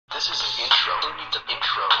This is an intro. Who needs an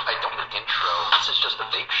intro? I don't need an intro. This is just a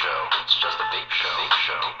vape show. It's just a vape show. Vape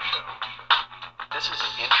show. This is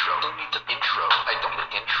an intro. Who needs an intro? I don't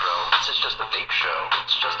need an intro. This is just a vape show.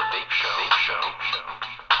 It's just a vape show. Vape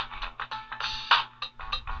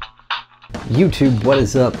show. YouTube, what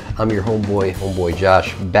is up? I'm your homeboy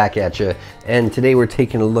Josh, back at you, and today we're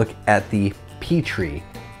taking a look at the Petri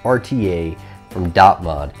RTA from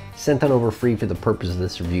DotMod, sent on over free for the purpose of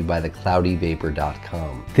this review by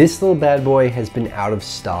thecloudyvapor.com. This little bad boy has been out of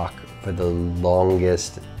stock for the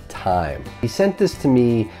longest time. He sent this to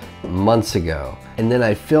me months ago, and then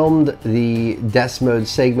I filmed the DotMod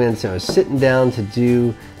segments, and I was sitting down to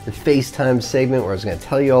do the FaceTime segment where I was going to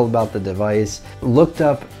tell you all about the device. Looked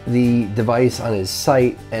up the device on his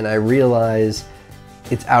site and I realized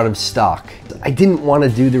it's out of stock. I didn't want to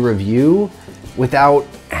do the review without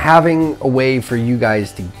having a way for you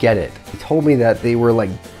guys to get it. He told me that they were like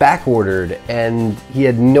back ordered and he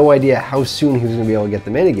had no idea how soon he was going to be able to get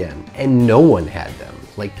them in again. And no one had them.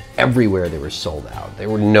 Like everywhere they were sold out. They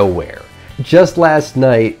were nowhere. Just last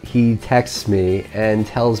night he texts me and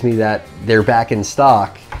tells me that they're back in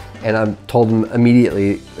stock, and I told him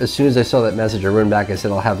immediately, as soon as I saw that message, I ran back, I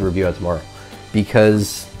said I'll have the review out tomorrow,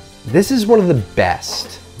 because this is one of the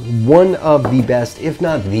best, if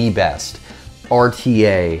not the best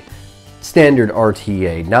RTA, standard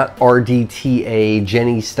RTA, not RDTA,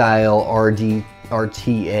 Jenny style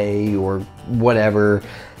RTA or whatever,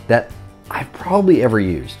 that I've probably ever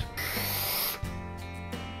used.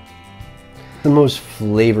 The most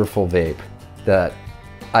flavorful vape that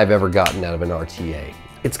I've ever gotten out of an RTA.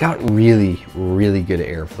 It's got really good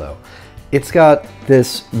airflow. It's got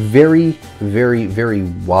this very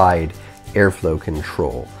wide airflow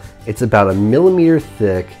control. It's about 1 millimeter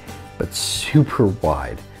thick, but super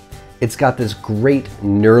wide. It's got this great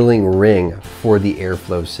knurling ring for the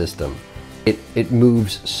airflow system. It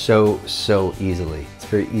moves so easily. It's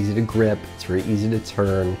very easy to grip, it's very easy to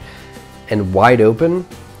turn, and wide open.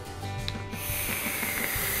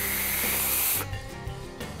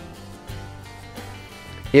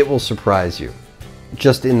 It will surprise you,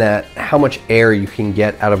 just in that how much air you can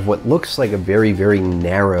get out of what looks like a very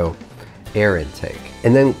narrow air intake.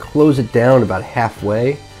 And then close it down about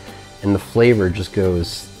halfway and the flavor just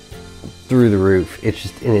goes through the roof. It's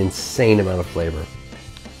just an insane amount of flavor.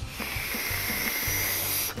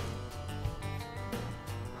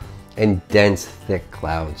 And dense, thick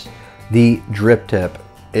clouds. The drip tip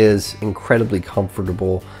is incredibly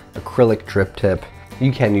comfortable, acrylic drip tip.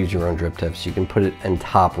 You can use your own drip tips. You can put it on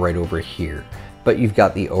top right over here, but you've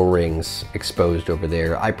got the O-rings exposed over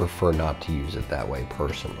there. I prefer not to use it that way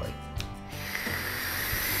personally.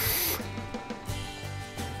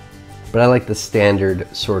 But I like the standard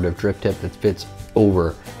sort of drip tip that fits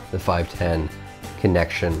over the 510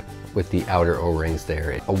 connection with the outer O-rings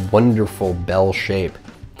there. A wonderful bell shape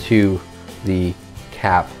to the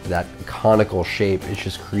cap. That conical shape is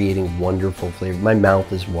just creating wonderful flavor. My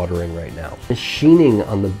mouth is watering right now. The sheening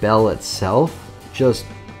on the bell itself, just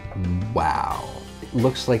wow. It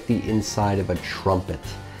looks like the inside of a trumpet.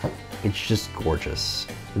 It's just gorgeous.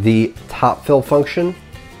 The top fill function,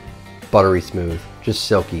 buttery smooth, just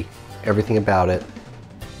silky. Everything about it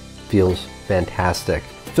feels fantastic.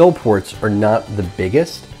 Fill ports are not the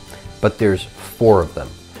biggest, but there's 4 of them,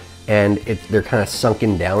 and they're kind of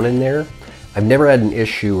sunken down in there. I've never had an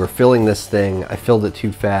issue where filling this thing, I filled it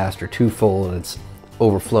too fast or too full and it's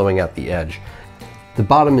overflowing out the edge. The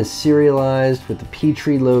bottom is serialized with the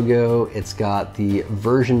Petri logo. It's got the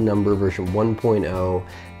version number, version 1.0.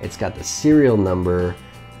 It's got the serial number,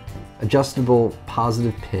 adjustable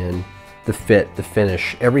positive pin, the fit, the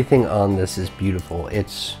finish. Everything on this is beautiful.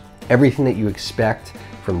 It's everything that you expect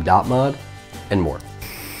from DotMod and more.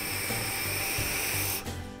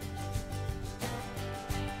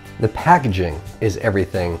 The packaging is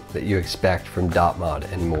everything that you expect from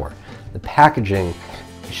DotMod and more. The packaging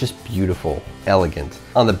is just beautiful, elegant.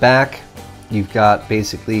 On the back, you've got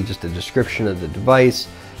basically just a description of the device,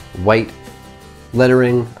 white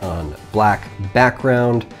lettering on black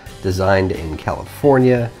background, designed in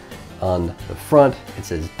California. On the front, it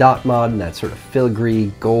says DotMod, and that sort of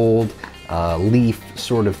filigree gold leaf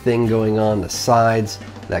sort of thing going on. The sides,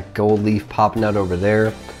 that gold leaf popping out over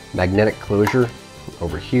there. Magnetic closure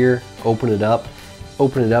over here. Open it up,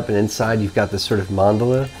 and inside you've got this sort of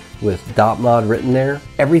mandala with DotMod written there.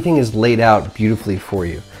 Everything is laid out beautifully for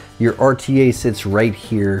you. Your RTA sits right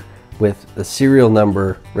here with the serial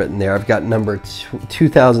number written there. I've got number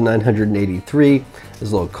 2983.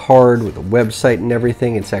 There's a little card with a website and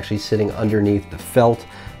everything. It's actually sitting underneath the felt,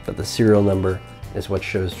 but the serial number is what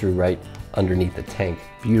shows through right underneath the tank.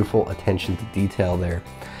 Beautiful attention to detail there.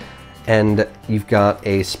 And you've got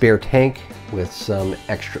a spare tank with some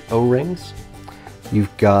extra O-rings.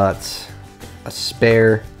 You've got a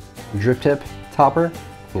spare drip tip topper,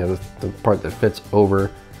 you know, the part that fits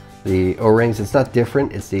over the O-rings. It's not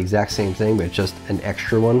different, it's the exact same thing, but it's just an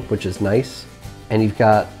extra one, which is nice. And you've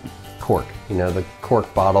got cork, you know, the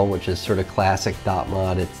cork bottle, which is sort of classic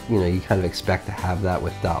DotMod. It's, you know, you kind of expect to have that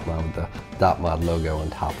with DotMod, with the DotMod logo on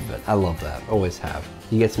top of it. I love that, always have.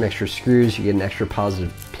 You get some extra screws, you get an extra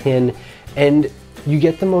positive pin, and you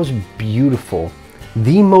get the most beautiful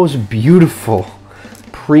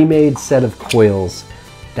pre-made set of coils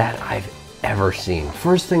that I've ever seen.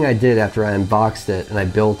 First thing I did after I unboxed it and I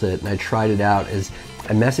built it and I tried it out is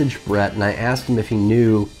I messaged Brett and I asked him if he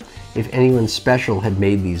knew if anyone special had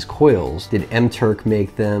made these coils. Did M-Turk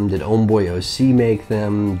make them? Did Homeboy OC make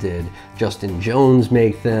them? Did Justin Jones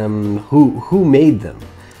make them? Who made them?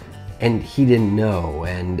 And he didn't know,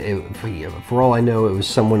 and for all I know, it was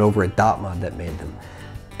someone over at DotMod that made them.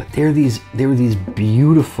 But they were these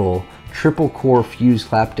beautiful triple core fused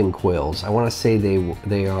clapton coils. I want to say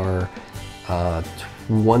they are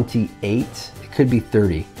 28, it could be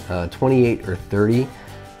 30, 28 or 30,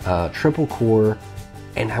 triple core,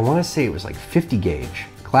 and I want to say it was like 50 gauge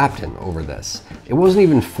clapton over this. It wasn't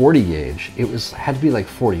even 40 gauge, had to be like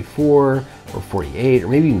 44 or 48 or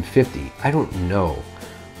maybe even 50, I don't know.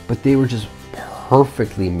 But they were just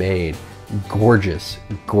perfectly made, gorgeous,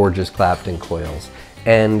 gorgeous clapton coils.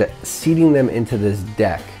 And seating them into this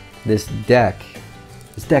deck is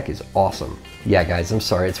awesome. Yeah guys, I'm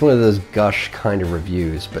sorry, it's one of those gush kind of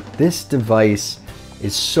reviews, but this device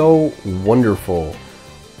is so wonderful,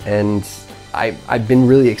 and I've been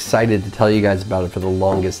really excited to tell you guys about it for the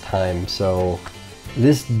longest time. So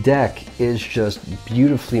this deck is just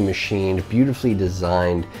beautifully machined, beautifully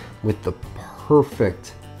designed with the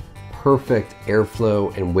perfect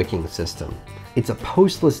airflow and wicking system. It's a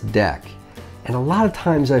postless deck, and a lot of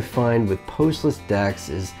times I find with postless decks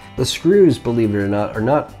is the screws, believe it or not, are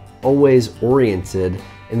not always oriented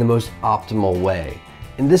in the most optimal way.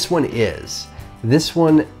 And this one is. This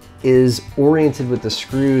one is oriented with the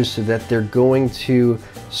screws so that they're going to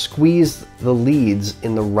squeeze the leads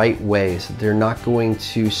in the right way, so they're not going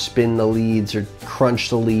to spin the leads or crunch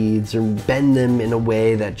the leads or bend them in a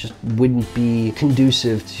way that just wouldn't be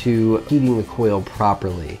conducive to heating the coil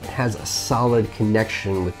properly. It has a solid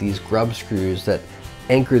connection with these grub screws that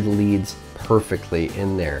anchor the leads perfectly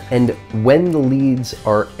in there. And when the leads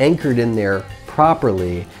are anchored in there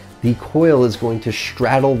properly, the coil is going to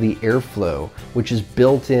straddle the airflow, which is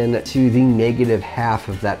built in to the negative half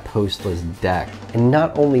of that postless deck. And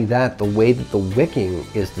not only that, the way that the wicking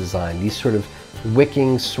is designed, these sort of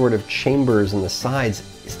wicking sort of chambers in the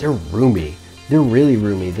sides, they're roomy. They're really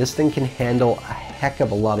roomy. This thing can handle a heck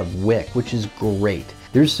of a lot of wick, which is great.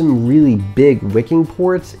 There's some really big wicking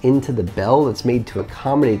ports into the bell that's made to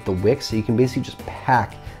accommodate the wick, so you can basically just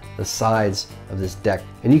pack the sides of this deck,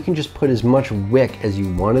 and you can just put as much wick as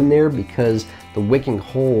you want in there because the wicking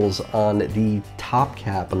holes on the top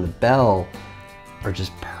cap on the bell are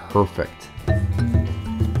just perfect.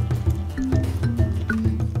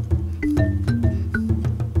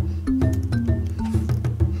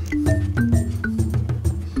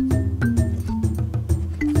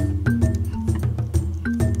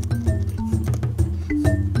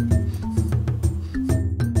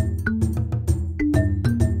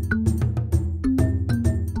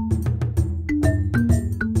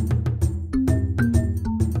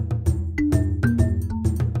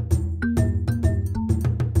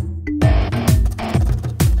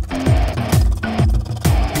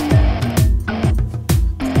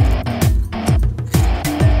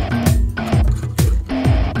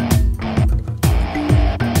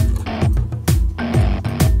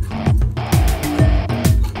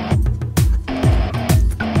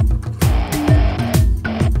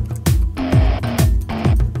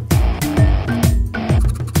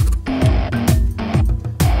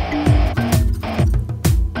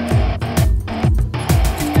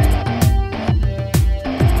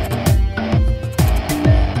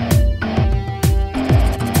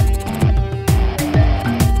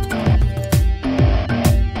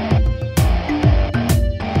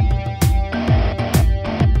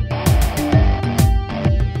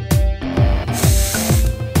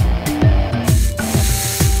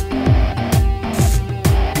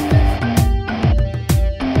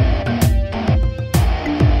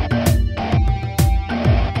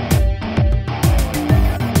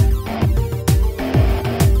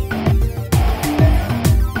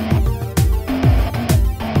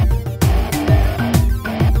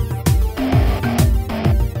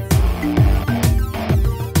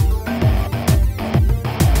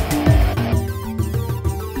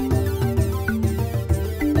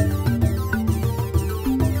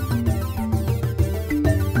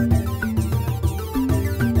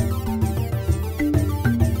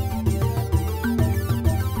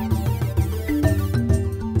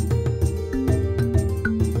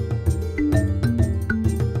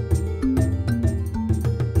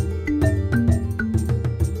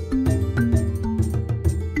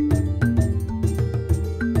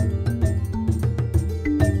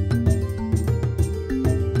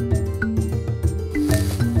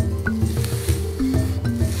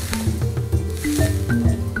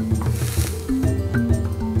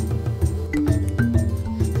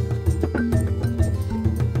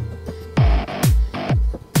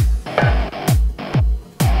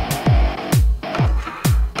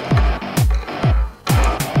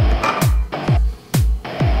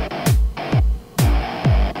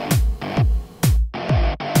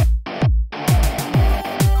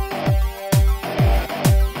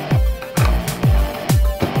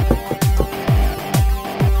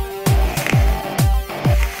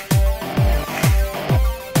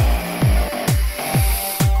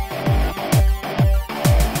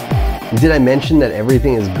 did I mention that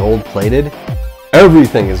everything is gold plated?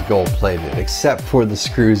 Everything is gold plated except for the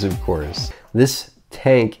screws, of course. This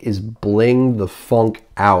tank is bling the funk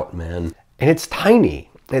out, man. And it's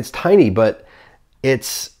tiny. It's tiny, but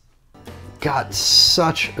it's got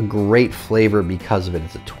such a great flavor because of it.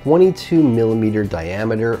 It's a 22 millimeter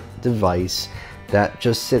diameter device that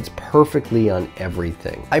just sits perfectly on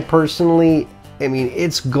everything. I personally,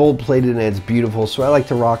 it's gold plated and it's beautiful, so I like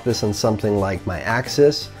to rock this on something like my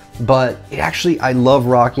Axis, but I love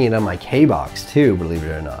rocking it on my K-Box too, believe it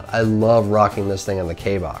or not. I love rocking this thing on the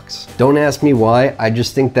K-Box. Don't ask me why, I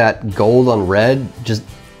just think that gold on red just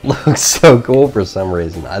looks so cool for some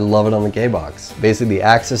reason. I love it on the K-Box. Basically, the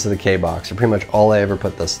Axis of the K-Box are pretty much all I ever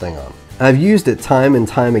put this thing on. I've used it time and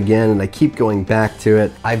time again, and I keep going back to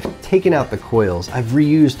it. I've taken out the coils. I've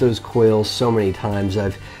reused those coils so many times.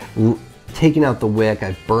 I've taken out the wick,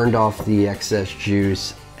 I've burned off the excess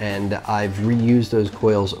juice, and I've reused those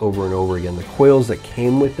coils over and over again. The coils that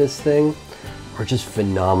came with this thing are just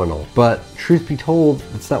phenomenal. But truth be told,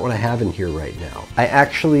 that's not what I have in here right now. I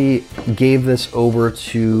actually gave this over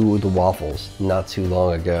to the Waffles not too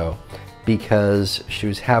long ago because she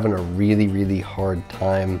was having a really, really hard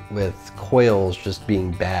time with coils just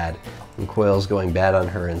being bad and coils going bad on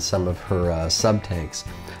her in some of her sub tanks.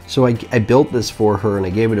 So I built this for her and I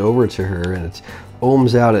gave it over to her, and it's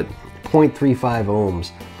ohms out at 0.35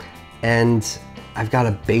 ohms. And I've got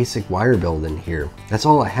a basic wire build in here. That's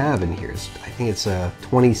all I have in here. I think it's a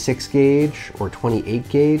 26 gauge or 28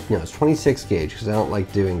 gauge. No, it's 26 gauge because I don't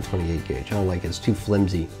like doing 28 gauge. I don't like it, it's too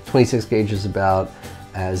flimsy. 26 gauge is about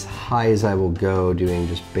as high as I will go doing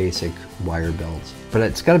just basic wire builds. But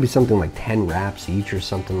it's gotta be something like 10 wraps each or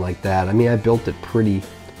something like that. I built it pretty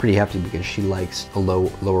hefty because she likes a lower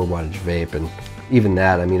wattage vape, and even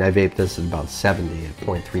that, I vaped this at about 70 at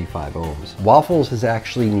 0.35 ohms. Waffles has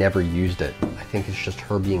actually never used it. I think it's just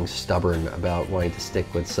her being stubborn about wanting to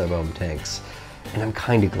stick with sub-ohm tanks. And I'm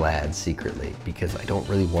kind of glad secretly because I don't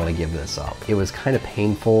really want to give this up. It was kind of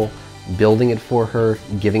painful building it for her,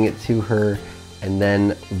 giving it to her, and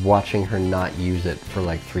then watching her not use it for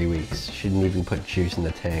like 3 weeks. She didn't even put juice in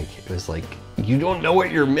the tank. It was like, you don't know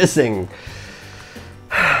what you're missing.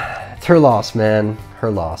 It's her loss, man.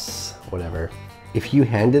 Her loss, whatever. If you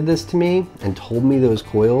handed this to me and told me those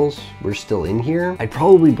coils were still in here, I'd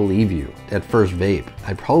probably believe you at first vape.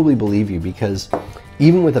 I'd probably believe you because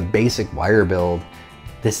even with a basic wire build,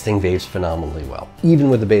 this thing vapes phenomenally well. Even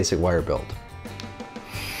with a basic wire build.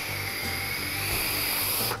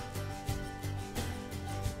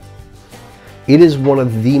 It is one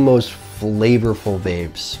of the most flavorful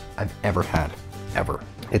vapes I've ever had, ever.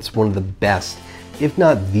 It's one of the best, if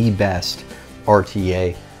not the best,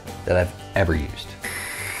 RTA that I've ever used.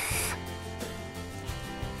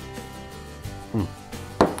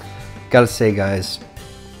 Gotta say, guys,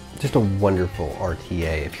 just a wonderful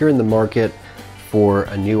RTA. If you're in the market for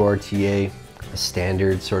a new RTA, a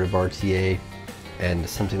standard sort of RTA, and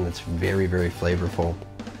something that's very, very flavorful,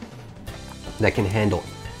 that can handle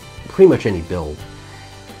pretty much any build,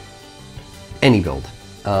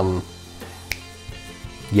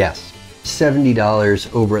 yes,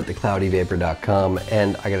 $70 over at thecloudyvapor.com,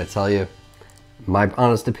 and I gotta tell you, my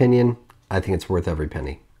honest opinion, I think it's worth every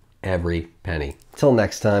penny. Every penny. Till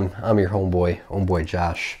next time, I'm your homeboy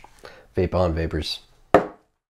Josh. Vape on, Vapers.